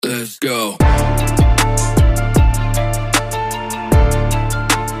Let's go.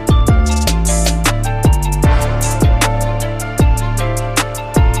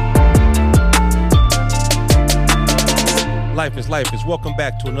 Life is life. Welcome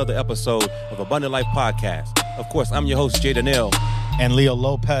back to another episode of Abundant Life Podcast. Of course, I'm your host, Jay Daniel. And Leo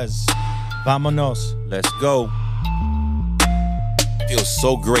Lopez. Vamonos. Let's go. Feels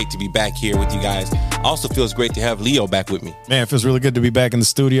so great to be back here with you guys. Also feels great to have Leo back with me. Man, it feels really good to be back in the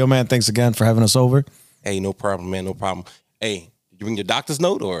studio, man. Thanks again for having us over. Hey, no problem, man. No problem. Hey, did you bring your doctor's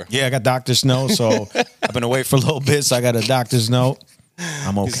note or? Yeah, I got doctor's note, so I've been away for a little bit, so I got a doctor's note.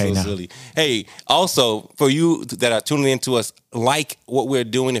 I'm okay so now. Silly. Hey, also, for you that are tuning in to us, like what we're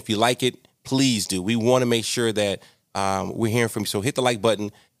doing. If you like it, please do. We want to make sure that we're hearing from you. So hit the like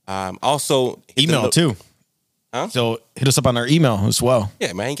button. Also, email too. Huh? So hit us up on our email as well.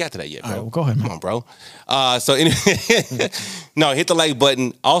 Yeah, man, I ain't got to that yet, bro. All right, well, go ahead, man. Come on, bro. No, hit the like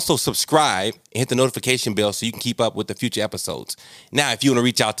button. Also, subscribe and hit the notification bell so you can keep up with the future episodes. Now, if you want to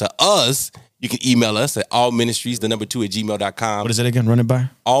reach out to us, you can email us at allministries2@gmail.com. What is it again? Run it by?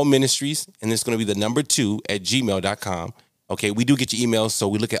 All Ministries, and it's going to be the 2@gmail.com. Okay, we do get your emails, so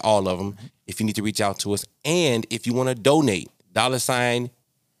we look at all of them if you need to reach out to us. And if you want to donate, $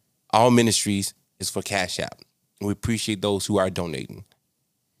 All Ministries is for Cash App. We appreciate those who are donating.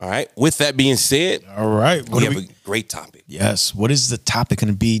 All right. With that being said, all right, we have a great topic. Yes. What is the topic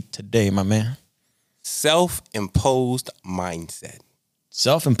going to be today, my man? Self-imposed mindset.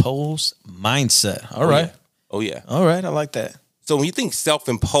 Self-imposed mindset. All right. Yeah. Oh, yeah. All right. I like that. So when you think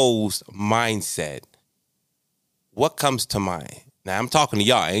self-imposed mindset, what comes to mind? Now, I'm talking to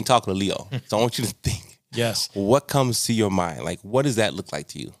y'all. I ain't talking to Leo. So I want you to think. Yes. What comes to your mind? Like, what does that look like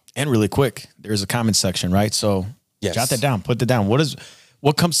to you? And really quick, there's a comment section, right? So Yes. jot that down, put that down.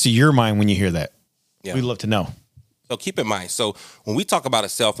 What comes to your mind when you hear that? Yeah. We'd love to know. So keep in mind, so when we talk about a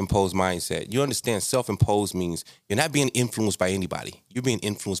self-imposed mindset, you understand self-imposed means you're not being influenced by anybody. You're being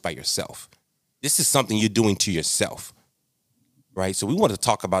influenced by yourself. This is something you're doing to yourself, right? So we want to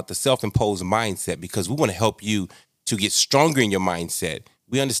talk about the self-imposed mindset because we want to help you to get stronger in your mindset.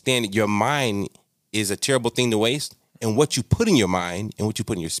 We understand that your mind is a terrible thing to waste, and what you put in your mind and what you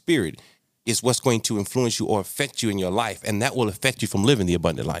put in your spirit is what's going to influence you or affect you in your life, and that will affect you from living the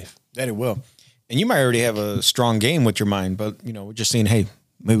abundant life. That it will. And you might already have a strong game with your mind, but we're just saying, hey,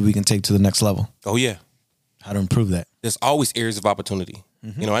 maybe we can take it to the next level. Oh, yeah. How to improve that. There's always areas of opportunity.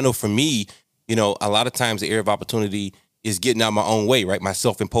 Mm-hmm. I know for me, a lot of times the area of opportunity is getting out of my own way, right? My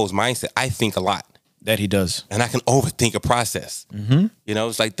self-imposed mindset. I think a lot. That he does. And I can overthink a process. Mm-hmm.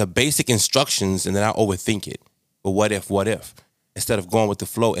 It's like the basic instructions and then I overthink it. But what if? Instead of going with the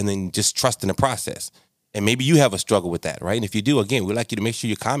flow and then just trusting the process. And maybe you have a struggle with that, right? And if you do, again, we'd like you to make sure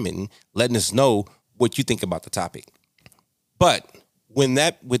you're commenting, letting us know what you think about the topic. But with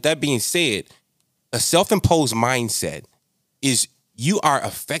that being said, a self-imposed mindset is you are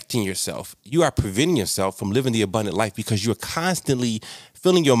affecting yourself. You are preventing yourself from living the abundant life because you're constantly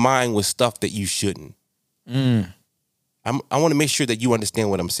filling your mind with stuff that you shouldn't. I want to make sure that you understand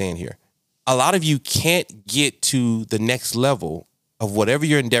what I'm saying here. A lot of you can't get to the next level of whatever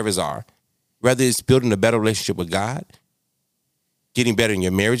your endeavors are, whether it's building a better relationship with God, getting better in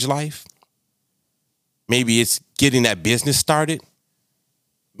your marriage life. Maybe it's getting that business started.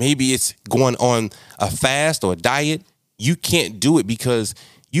 Maybe it's going on a fast or a diet. You can't do it because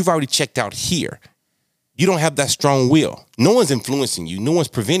you've already checked out here. You don't have that strong will. No one's influencing you. No one's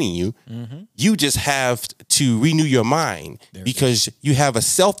preventing you. Mm-hmm. You just have to renew your mind because you have a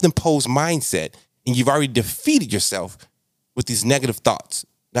self-imposed mindset and you've already defeated yourself with these negative thoughts.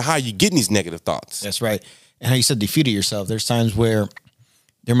 Now, how are you getting these negative thoughts? That's right. And how you said defeated yourself. There's times where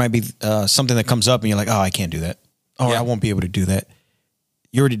there might be something that comes up and you're like, oh, I can't do that. Oh, yeah. I won't be able to do that.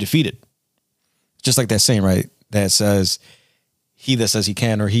 You're already defeated. Just like that saying, right? That says, he that says he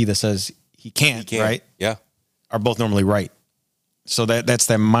can or he that says he can't, right? Yeah. Are both normally right. So that's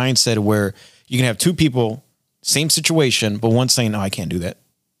that mindset where you can have two people, same situation, but one saying, no, I can't do that.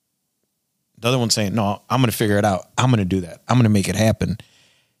 The other one saying, no, I'm going to figure it out. I'm going to do that. I'm going to make it happen.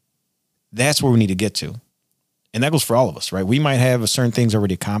 That's where we need to get to. And that goes for all of us, right? We might have certain things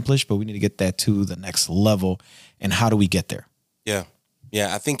already accomplished, but we need to get that to the next level. And how do we get there? Yeah.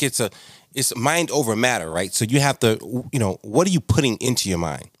 Yeah. I think it's mind over matter, right? So you have to, what are you putting into your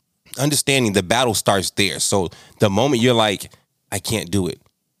mind? Understanding the battle starts there. So the moment you're like, I can't do it,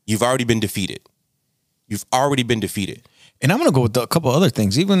 you've already been defeated. You've already been defeated. And I'm going to go with a couple other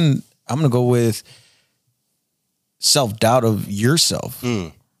things. Even I'm going to go with self-doubt of yourself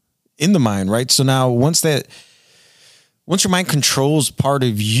in the mind, right? So now once your mind controls part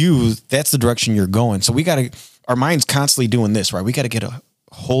of you, that's the direction you're going. So our mind's constantly doing this, right? We got to get a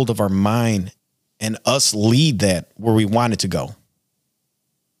hold of our mind and us lead that where we want it to go.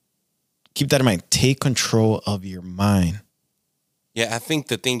 Keep that in mind. Take control of your mind. Yeah, I think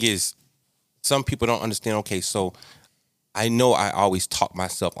the thing is, some people don't understand, okay, so I know I always talk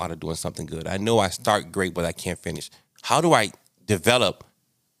myself out of doing something good. I know I start great, but I can't finish. How do I develop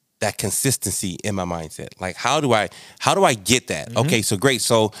that consistency in my mindset? Like, how do I get that? Mm-hmm. Okay, so great.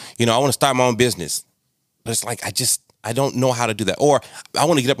 So, I want to start my own business. But it's like, I don't know how to do that. Or I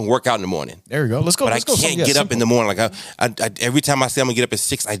want to get up and work out in the morning. There we go. Let's go. But I can't get up in the morning. Like I every time I say I'm going to get up at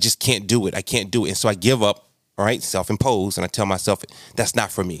 6, I just can't do it. I can't do it. And so I give up, all right, self-imposed, and I tell myself, that's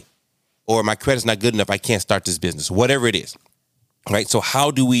not for me. Or my credit's not good enough, I can't start this business, whatever it is, right? So how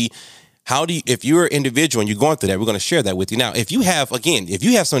do you, if you're an individual and you're going through that, we're going to share that with you. Now, if you have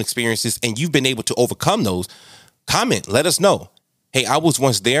some experiences and you've been able to overcome those, comment, let us know. Hey, I was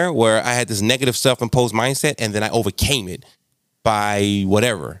once there where I had this negative self-imposed mindset and then I overcame it by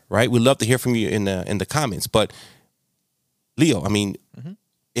whatever, right? We'd love to hear from you in the comments. But Leo, I mean,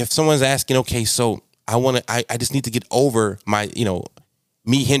 if someone's asking, okay, so I just need to get over my,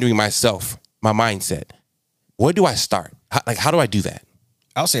 me hindering myself, my mindset. Where do I start? How do I do that?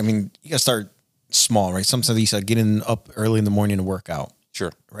 I'll say, you got to start small, right? Sometimes you said getting up early in the morning to work out.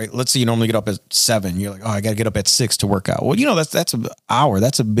 Sure. Right. Let's say you normally get up at 7. You're like, oh, I got to get up at 6 to work out. Well, that's an hour.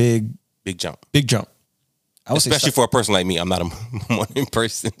 That's a big jump. Big jump. Especially for a person like me. I'm not a morning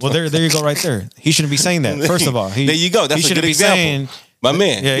person. Well, there you go right there. He shouldn't be saying that. First of all, there you go. That's a good example. My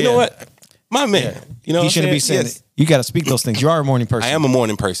man. Yeah, you know what? My man. He shouldn't be saying it. You got to speak those things. You are a morning person. I am a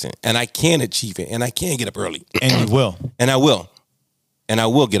morning person, and I can achieve it, and I can get up early. And you will. And I will. And I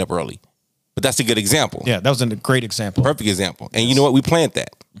will get up early. But that's a good example. Yeah, that was a great example. Perfect example. And you know what? We planned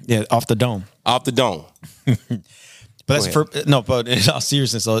that. Yeah, off the dome. Off the dome. But in all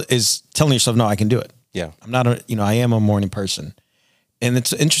seriousness, is telling yourself, no, I can do it. Yeah. I'm not I am a morning person. And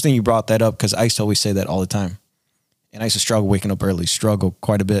it's interesting you brought that up because I used to always say that all the time. And I used to struggle waking up early, struggle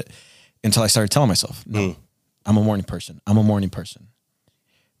quite a bit until I started telling myself, no, I'm a morning person. I'm a morning person.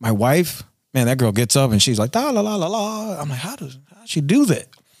 My wife, man, that girl gets up and she's like, la, la, la, la, la. I'm like, how does she do that?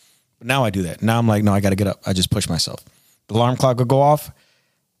 But now I do that. Now I'm like, no, I got to get up. I just push myself. The alarm clock will go off.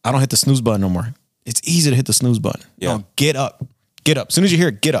 I don't hit the snooze button no more. It's easy to hit the snooze button. Yeah. No, get up. Get up. As soon as you hear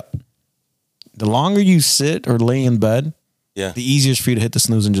it, get up. The longer you sit or lay in bed, the easier it's for you to hit the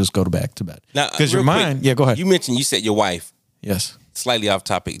snooze and just go back to bed. Now, because your mind, go ahead. You said your wife. Yes. Slightly off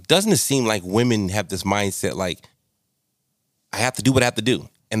topic. Doesn't it seem like women have this mindset like, I have to do what I have to do?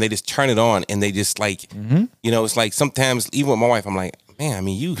 And they just turn it on and they just like, it's like sometimes, even with my wife, I'm like, man,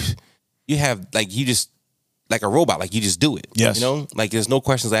 you have like, you just like a robot, like you just do it. Yes. Like there's no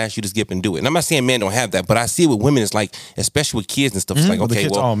questions I ask, you just get up and do it. And I'm not saying men don't have that, but I see it with women, it's like, especially with kids and stuff, it's like, okay,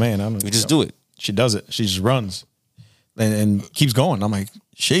 oh man, we just do it. She does it. She just runs and keeps going. I'm like,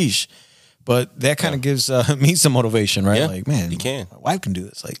 sheesh. But that kind of gives me some motivation, right? Yeah, like, man, you can. My wife can do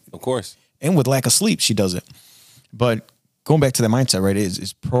this. Like, of course. And with lack of sleep, she does it. But going back to that mindset, right,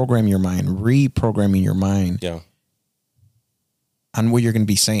 is program your mind, reprogramming your mind on what you're going to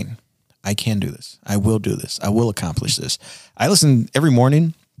be saying. I can do this. I will do this. I will accomplish this. I listen every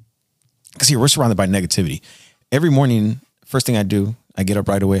morning because here we're surrounded by negativity. Every morning, first thing I do, I get up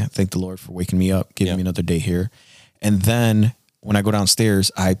right away. I thank the Lord for waking me up, giving me another day here. And then when I go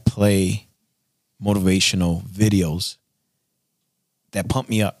downstairs, I play motivational videos that pump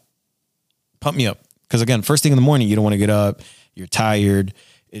me up. Pump me up. Because again, first thing in the morning, you don't want to get up. You're tired.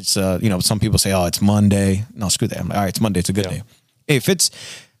 It's, some people say, oh, it's Monday. No, screw that. I'm like, all right, it's Monday. It's a good day. If it's,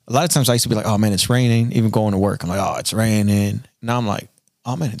 a lot of times I used to be like, oh man, it's raining. Even going to work, I'm like, oh, it's raining. Now I'm like,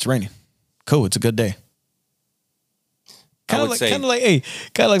 oh man, it's raining. Cool. It's a good day. Kind of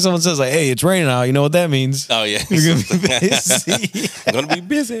like someone says like, hey, it's raining out. You know what that means? Oh yeah. You're going to be busy. I'm going to be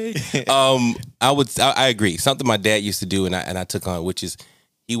busy. I agree. Something my dad used to do and I took on, which is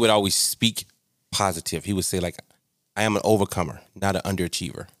he would always speak positive. He would say like, I am an overcomer, not an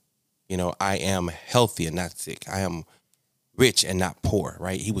underachiever. I am healthy and not sick. I am rich and not poor,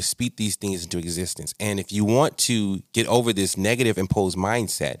 right? He would speak these things into existence. And if you want to get over this negative imposed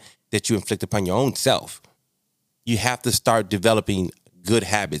mindset that you inflict upon your own self, you have to start developing good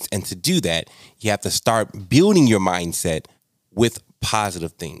habits. And to do that, you have to start building your mindset with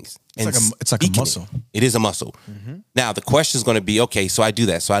positive things. It's like a muscle. It is a muscle. Mm-hmm. Now, the question is going to be, okay, so I do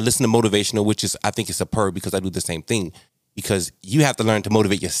that. So I listen to motivational, which is, I think it's superb because I do the same thing. Because you have to learn to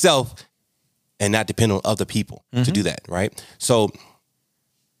motivate yourself and not depend on other people to do that, right? So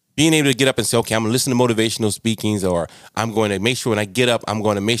being able to get up and say, okay, I'm going to listen to motivational speakings, or I'm going to make sure when I get up, I'm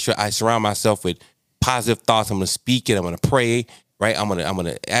going to make sure I surround myself with positive thoughts. I'm going to speak it. I'm going to pray, right? I'm going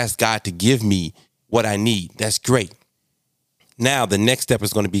to ask God to give me what I need. That's great. Now, the next step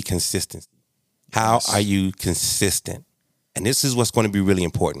is going to be consistency. How Yes. are you consistent? And this is what's going to be really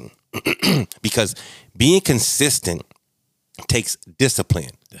important because being consistent takes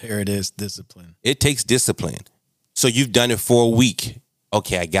discipline. Here it is, discipline. It takes discipline. So you've done it for a week.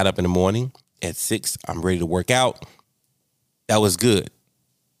 Okay, I got up in the morning at 6. I'm ready to work out. That was good.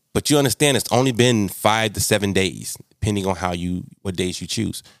 But you understand it's only been 5 to 7 days, depending on what days you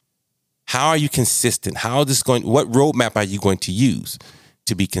choose. How are you consistent? What roadmap are you going to use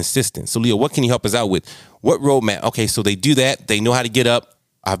to be consistent? So Leo, what can you help us out with? What roadmap? Okay, so they do that. They know how to get up.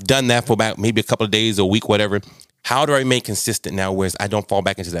 I've done that for about maybe a couple of days or a week, whatever. How do I remain consistent now where I don't fall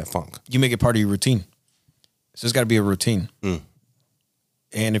back into that funk? You make it part of your routine. So it's got to be a routine.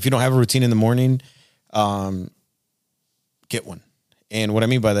 And if you don't have a routine in the morning, get one. And what I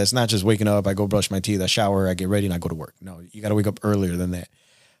mean by that, it's not just waking up, I go brush my teeth, I shower, I get ready, and I go to work. No, you got to wake up earlier than that.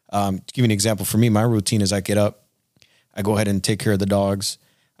 To give you an example, for me, my routine is I get up, I go ahead and take care of the dogs,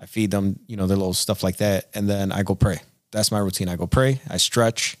 I feed them, their little stuff like that, and then I go pray. That's my routine. I go pray, I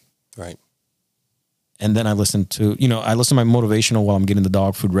stretch. Right. And then I listen to my motivational while I'm getting the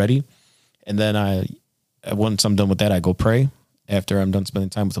dog food ready. And then once I'm done with that, I go pray. After I'm done spending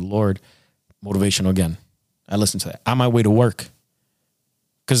time with the Lord, motivational again. I listen to that on my way to work.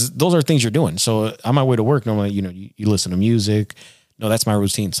 Because those are things you're doing. So on my way to work, normally, you listen to music. No, that's my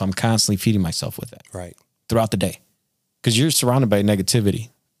routine. So I'm constantly feeding myself with that. Right. Throughout the day. Because you're surrounded by negativity.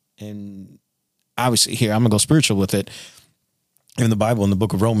 And obviously here, I'm going to go spiritual with it. In the Bible, in the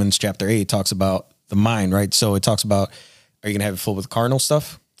book of Romans, chapter 8, it talks about the mind, right? So it talks about, are you going to have it full with carnal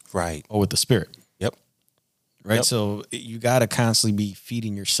stuff? Right. Or with the spirit? Yep. Right. Yep. So you got to constantly be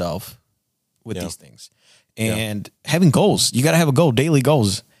feeding yourself with Yeah. these things and having goals. You got to have a goal, daily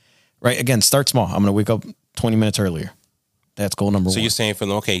goals, right? Again, start small. I'm going to wake up 20 minutes earlier. That's goal number one. So you're saying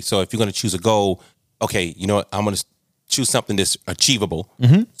so if you're going to choose a goal, okay, you know what? I'm going to choose something that's achievable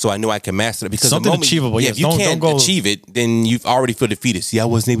so I know I can master it. Because Something the moment, achievable, yeah, yes. if you Don't can't go- achieve it, then you've already feel defeated. See, I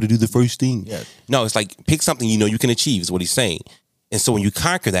wasn't able to do the first thing. Yeah. No, it's like pick something you can achieve is what he's saying. And so when you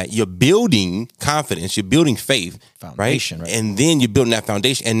conquer that, you're building confidence, you're building faith, Foundation, right? And then you're building that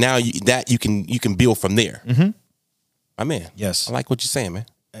foundation, and now you can build from there. Mm-hmm. My man, Yes. I like what you're saying, man.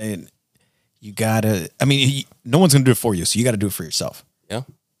 And you got to, no one's going to do it for you. So you got to do it for yourself, Yeah,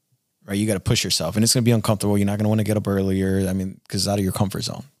 right? You got to push yourself and it's going to be uncomfortable. You're not going to want to get up earlier. Because it's out of your comfort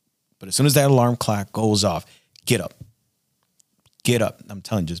zone. But as soon as that alarm clock goes off, get up. Get up. I'm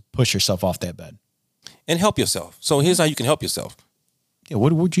telling you, just push yourself off that bed. and help yourself. So here's how you can help yourself. Yeah.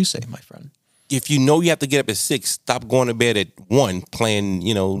 What would you say, my friend? If you know you have to get up at 6, stop going to bed at 1 playing,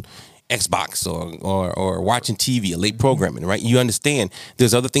 Xbox or watching TV or late programming, right? You understand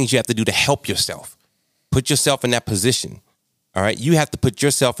there's other things you have to do to help yourself. Put yourself in that position. All right. You have to put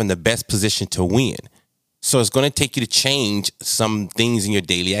yourself in the best position to win. So it's going to take you to change some things in your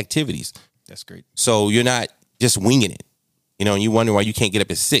daily activities. That's great. So you're not just winging it, and you wonder why you can't get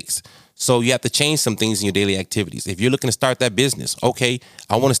up at 6. So you have to change some things in your daily activities. If you're looking to start that business, okay,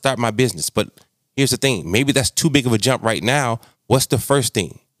 I want to start my business. But here's the thing. Maybe that's too big of a jump right now. What's the first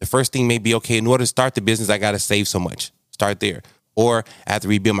thing? The first thing may be, okay, in order to start the business, I got to save so much. Start there. Or I have to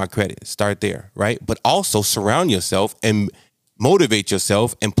rebuild my credit. Start there, right? But also surround yourself and motivate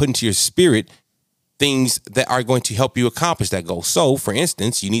yourself and put into your spirit things that are going to help you accomplish that goal. So, for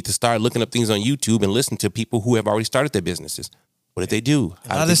instance, you need to start looking up things on YouTube and listen to people who have already started their businesses. What did they do?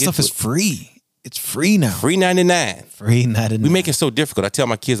 A lot of this stuff is free. It's free now. free 99. Free, not in. We make it so difficult. I tell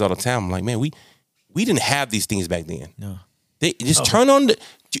my kids all the time, I'm like, man, we didn't have these things back then. No. They just turn on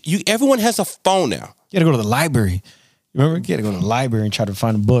everyone has a phone now. You got to go to the library. You remember? You got to go to the library and try to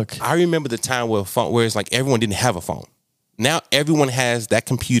find a book. I remember the time where it's like everyone didn't have a phone. Now everyone has that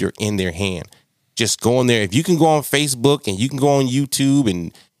computer in their hand. Just go on there. If you can go on Facebook and you can go on YouTube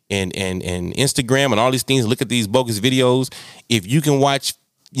and Instagram and all these things, look at these bogus videos. If you can watch,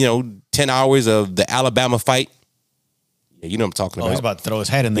 10 hours of the Alabama fight, yeah, you know what I'm talking Oh, about. he's about to throw his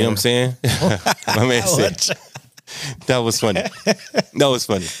head in there. You know what I'm saying? My man said, that was funny. That was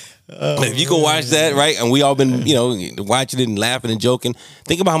funny. If you can watch that, right, and we all been, watching it and laughing and joking,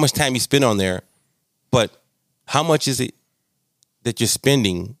 think about how much time you spend on there. But how much is it that you're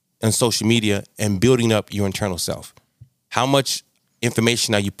spending on social media and building up your internal self? How much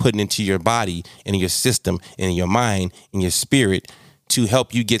information are you putting into your body and in your system and in your mind and your spirit to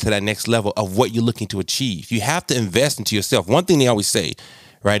help you get to that next level of what you're looking to achieve? You have to invest into yourself. One thing they always say,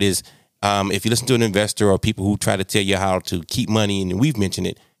 right, is if you listen to an investor or people who try to tell you how to keep money, and we've mentioned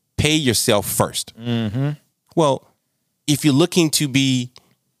it, pay yourself first. Mm-hmm. Well, if you're looking to be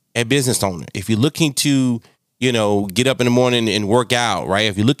a business owner, if you're looking to, get up in the morning and work out, right?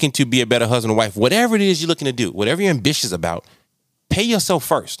 If you're looking to be a better husband or wife, whatever it is you're looking to do, whatever you're ambitious about, Pay yourself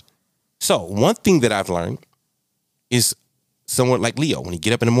first. So one thing that I've learned is someone like Leo, when you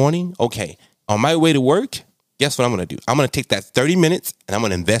get up in the morning, okay, on my way to work, guess what I'm going to do? I'm going to take that 30 minutes and I'm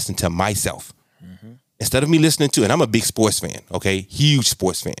going to invest into myself. Instead of me listening to, and I'm a big sports fan, okay? Huge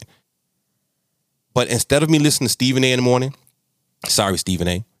sports fan. But instead of me listening to Stephen A in the morning, sorry, Stephen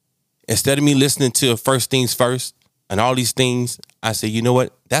A. Instead of me listening to First Things First and all these things, I say, you know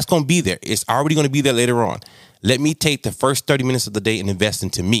what? That's going to be there. It's already going to be there later on. Let me take the first 30 minutes of the day and invest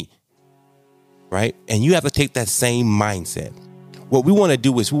into me, right? And you have to take that same mindset. What we want to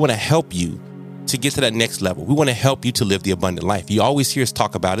do is we want to help you to get to that next level. We want to help you to live the abundant life. You always hear us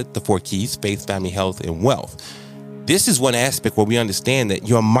talk about it, the 4 keys: faith, family, health, and wealth. This is one aspect where we understand that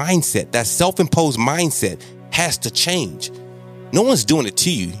your mindset, that self-imposed mindset, has to change. No one's doing it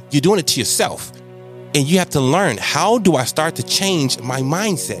to you. You're doing it to yourself. And you have to learn, how do I start to change my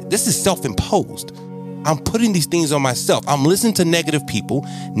mindset? This is self-imposed. I'm putting these things on myself. I'm listening to negative people,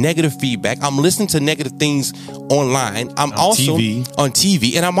 negative feedback. I'm listening to negative things online. I'm also on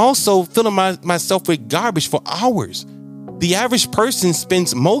TV. And I'm also filling myself with garbage for hours. The average person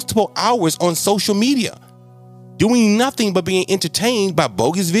spends multiple hours on social media doing nothing but being entertained by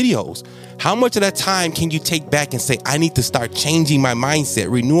bogus videos. How much of that time can you take back and say, I need to start changing my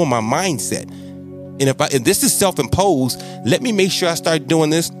mindset, renewing my mindset? And if this is self-imposed, let me make sure I start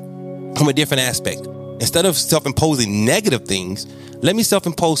doing this from a different aspect. Instead of self-imposing negative things, let me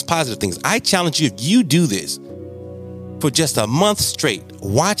self-impose positive things. I challenge you, if you do this for just a month straight,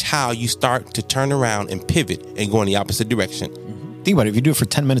 watch how you start to turn around and pivot and go in the opposite direction. Think about it. If you do it for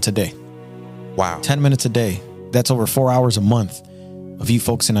 10 minutes a day. Wow. 10 minutes a day. That's over 4 hours a month of you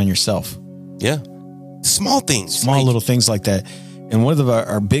focusing on yourself. Yeah. Small things. Small little things like that. And one of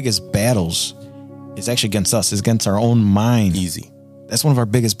our biggest battles is actually against us. It's against our own mind. Easy. That's one of our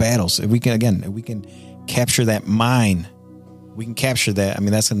biggest battles. If we can capture that mind, we can capture that. I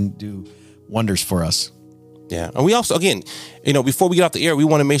mean, that's going to do wonders for us. Yeah. And we also, again, before we get off the air, we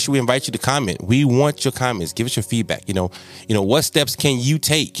want to make sure we invite you to comment. We want your comments. Give us your feedback. What steps can you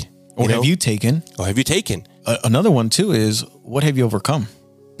take? Or have you taken? Another one too is, what have you overcome?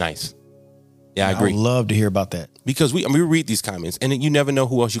 Nice. Yeah, I agree. I'd love to hear about that. Because we read these comments and you never know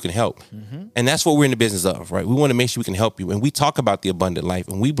who else you can help. Mm-hmm. And that's what we're in the business of, right? We want to make sure we can help you. And we talk about the abundant life,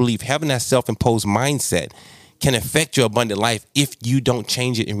 and we believe having that self-imposed mindset can affect your abundant life if you don't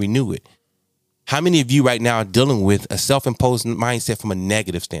change it and renew it. How many of you right now are dealing with a self-imposed mindset from a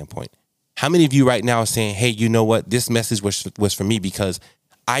negative standpoint? How many of you right now are saying, hey, you know what? This message was for me because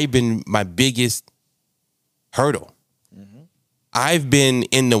I've been my biggest hurdle. Mm-hmm. I've been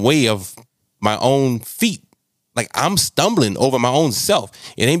in the way of my own feet. Like, I'm stumbling over my own self.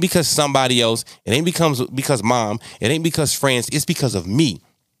 It ain't because somebody else. It ain't because mom. It ain't because friends. It's because of me.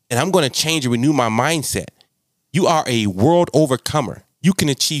 And I'm going to change and renew my mindset. You are a world overcomer. You can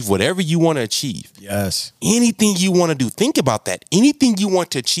achieve whatever you want to achieve. Yes. Anything you want to do. Think about that. Anything you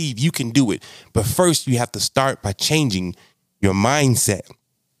want to achieve, you can do it. But first, you have to start by changing your mindset.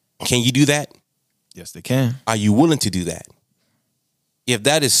 Can you do that? Yes, they can. Are you willing to do that? If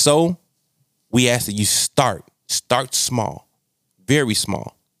that is so, we ask that you start small, very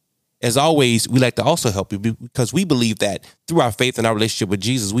small. As always, we like to also help you because we believe that through our faith and our relationship with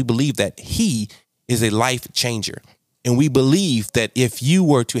Jesus, we believe that he is a life changer. And we believe that if you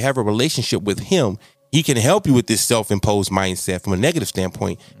were to have a relationship with him, he can help you with this self-imposed mindset from a negative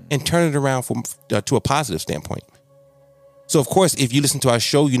standpoint and turn it around to a positive standpoint. So, of course, if you listen to our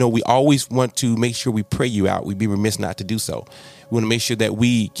show, we always want to make sure we pray you out. We'd be remiss not to do so. We want to make sure that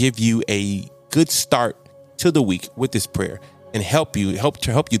we give you a good start to the week with this prayer and help you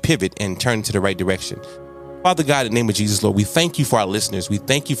pivot and turn into the right direction. Father God, in the name of Jesus, Lord, we thank you for our listeners. We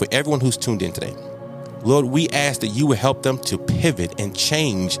thank you for everyone who's tuned in today. Lord, we ask that you would help them to pivot and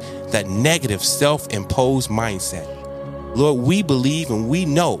change that negative self-imposed mindset. Lord, we believe and we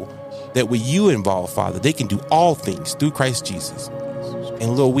know that with you involved, Father, they can do all things through Christ Jesus.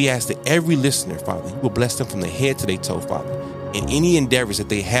 And Lord, we ask that every listener, Father, you will bless them from the head to their toe, Father. In any endeavors that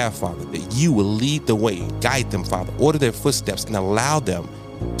they have, Father, that you will lead the way, guide them, Father, order their footsteps, and allow them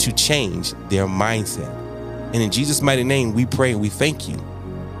to change their mindset. And in Jesus' mighty name, we pray and we thank you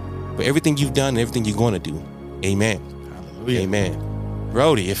for everything you've done and everything you're going to do. Amen. Hallelujah. Amen.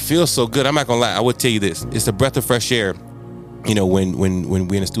 Brody, it feels so good. I'm not going to lie. I would tell you this. It's a breath of fresh air, when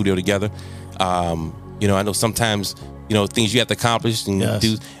we're in the studio together. I know sometimes, things you have to accomplish and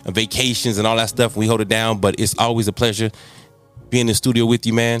do vacations and all that stuff. We hold it down, but it's always a pleasure being in the studio with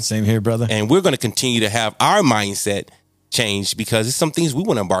you, man. Same here, brother. And we're going to continue to have our mindset change because it's some things we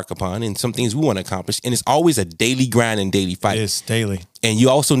want to embark upon and some things we want to accomplish. And it's always a daily grind and daily fight. It's daily. And you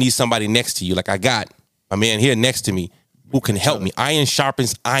also need somebody next to you. Like I got my man here next to me, who can help me. Iron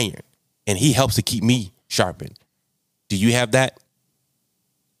sharpens iron, and he helps to keep me sharpened. Do you have that?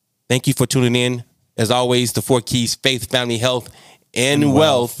 Thank you for tuning in. As always, the 4 keys: faith, family, health, and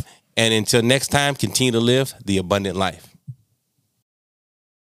wealth. And until next time, continue to live the abundant life.